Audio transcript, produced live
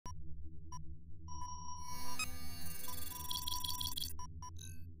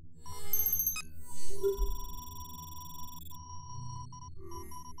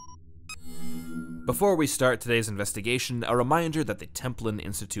Before we start today's investigation, a reminder that the Templin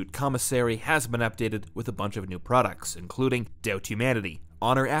Institute commissary has been updated with a bunch of new products, including Doubt Humanity,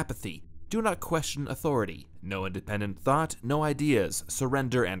 Honor Apathy, Do Not Question Authority, No Independent Thought, No Ideas,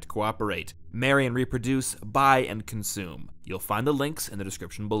 Surrender and Cooperate, Marry and Reproduce, Buy and Consume. You'll find the links in the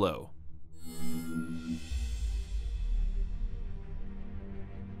description below.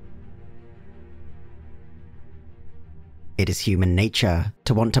 It is human nature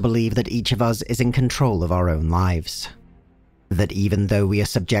to want to believe that each of us is in control of our own lives. That even though we are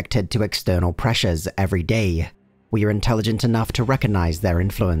subjected to external pressures every day, we are intelligent enough to recognize their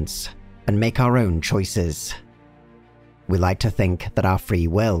influence and make our own choices. We like to think that our free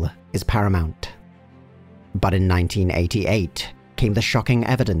will is paramount. But in 1988 came the shocking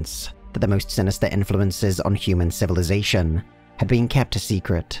evidence that the most sinister influences on human civilization had been kept a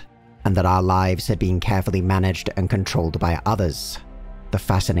secret, and that our lives had been carefully managed and controlled by others, the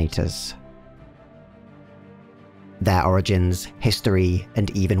Fascinators. Their origins, history, and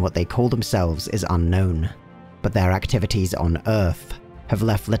even what they call themselves is unknown, but their activities on Earth have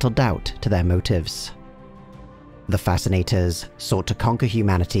left little doubt to their motives. The Fascinators sought to conquer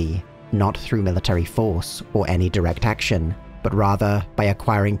humanity not through military force or any direct action, but rather by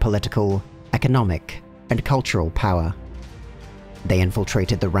acquiring political, economic, and cultural power. They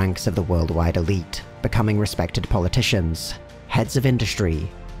infiltrated the ranks of the worldwide elite, becoming respected politicians, heads of industry,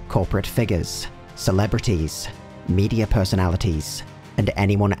 corporate figures, celebrities, media personalities, and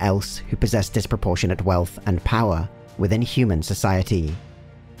anyone else who possessed disproportionate wealth and power within human society.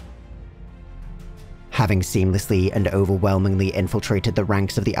 Having seamlessly and overwhelmingly infiltrated the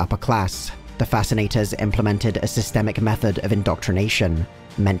ranks of the upper class, the Fascinators implemented a systemic method of indoctrination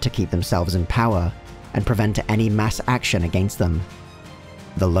meant to keep themselves in power and prevent any mass action against them.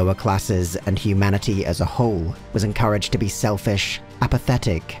 The lower classes and humanity as a whole was encouraged to be selfish,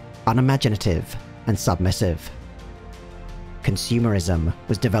 apathetic, unimaginative, and submissive. Consumerism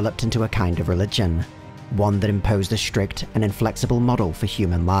was developed into a kind of religion, one that imposed a strict and inflexible model for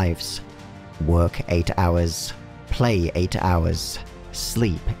human lives. Work 8 hours, play 8 hours,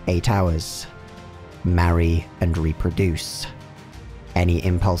 sleep 8 hours, marry and reproduce. Any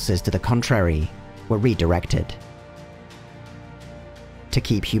impulses to the contrary were redirected. To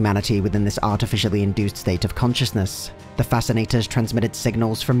keep humanity within this artificially induced state of consciousness, the Fascinators transmitted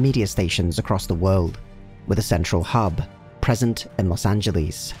signals from media stations across the world, with a central hub present in Los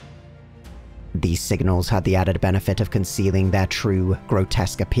Angeles. These signals had the added benefit of concealing their true,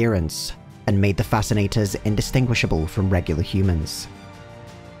 grotesque appearance, and made the Fascinators indistinguishable from regular humans.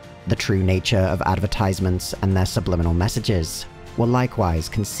 The true nature of advertisements and their subliminal messages were likewise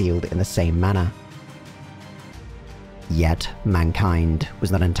concealed in the same manner. Yet, mankind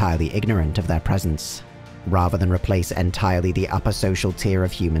was not entirely ignorant of their presence. Rather than replace entirely the upper social tier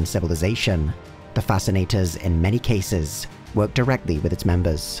of human civilization, the Fascinators, in many cases, worked directly with its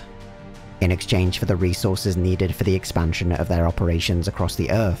members. In exchange for the resources needed for the expansion of their operations across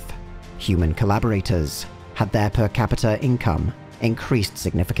the Earth, human collaborators had their per capita income increased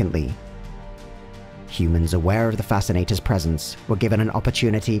significantly. Humans aware of the Fascinators' presence were given an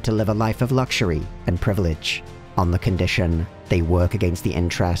opportunity to live a life of luxury and privilege, on the condition they work against the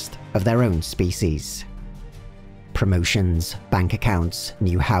interest of their own species. Promotions, bank accounts,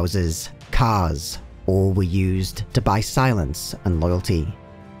 new houses, cars, all were used to buy silence and loyalty.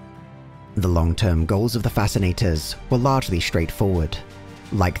 The long-term goals of the Fascinators were largely straightforward.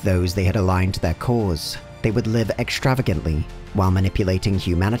 Like those they had aligned to their cause, they would live extravagantly while manipulating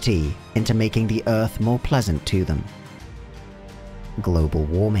humanity into making the Earth more pleasant to them. Global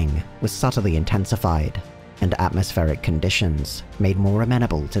warming was subtly intensified, and atmospheric conditions made more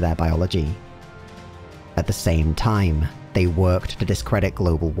amenable to their biology. At the same time, they worked to discredit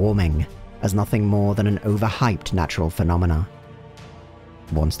global warming as nothing more than an overhyped natural phenomena.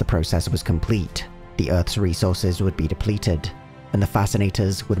 Once the process was complete, the Earth's resources would be depleted, and the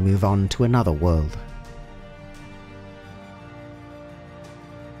Fascinators would move on to another world.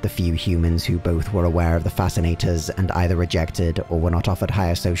 The few humans who both were aware of the Fascinators and either rejected or were not offered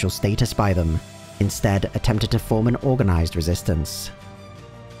higher social status by them, instead attempted to form an organized resistance.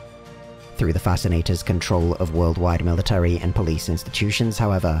 Through the Fascinators' control of worldwide military and police institutions,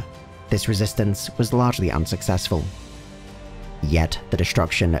 however, this resistance was largely unsuccessful. Yet, the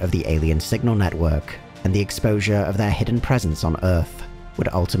destruction of the alien signal network and the exposure of their hidden presence on Earth would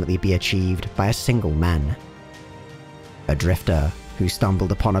ultimately be achieved by a single man. A drifter who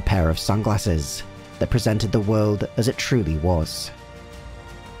stumbled upon a pair of sunglasses that presented the world as it truly was.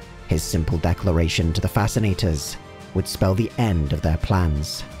 His simple declaration to the Fascinators would spell the end of their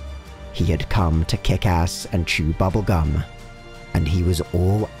plans. He had come to kick ass and chew bubblegum, and he was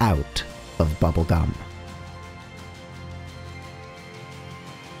all out of bubblegum.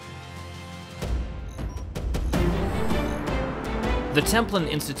 The Templin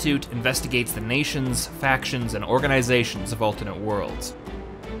Institute investigates the nations, factions, and organizations of alternate worlds.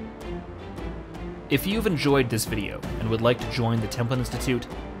 If you've enjoyed this video and would like to join the Templin Institute,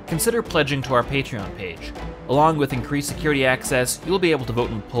 consider pledging to our Patreon page. Along with increased security access, you'll be able to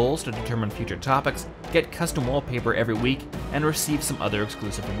vote in polls to determine future topics, get custom wallpaper every week, and receive some other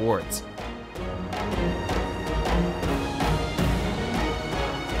exclusive rewards.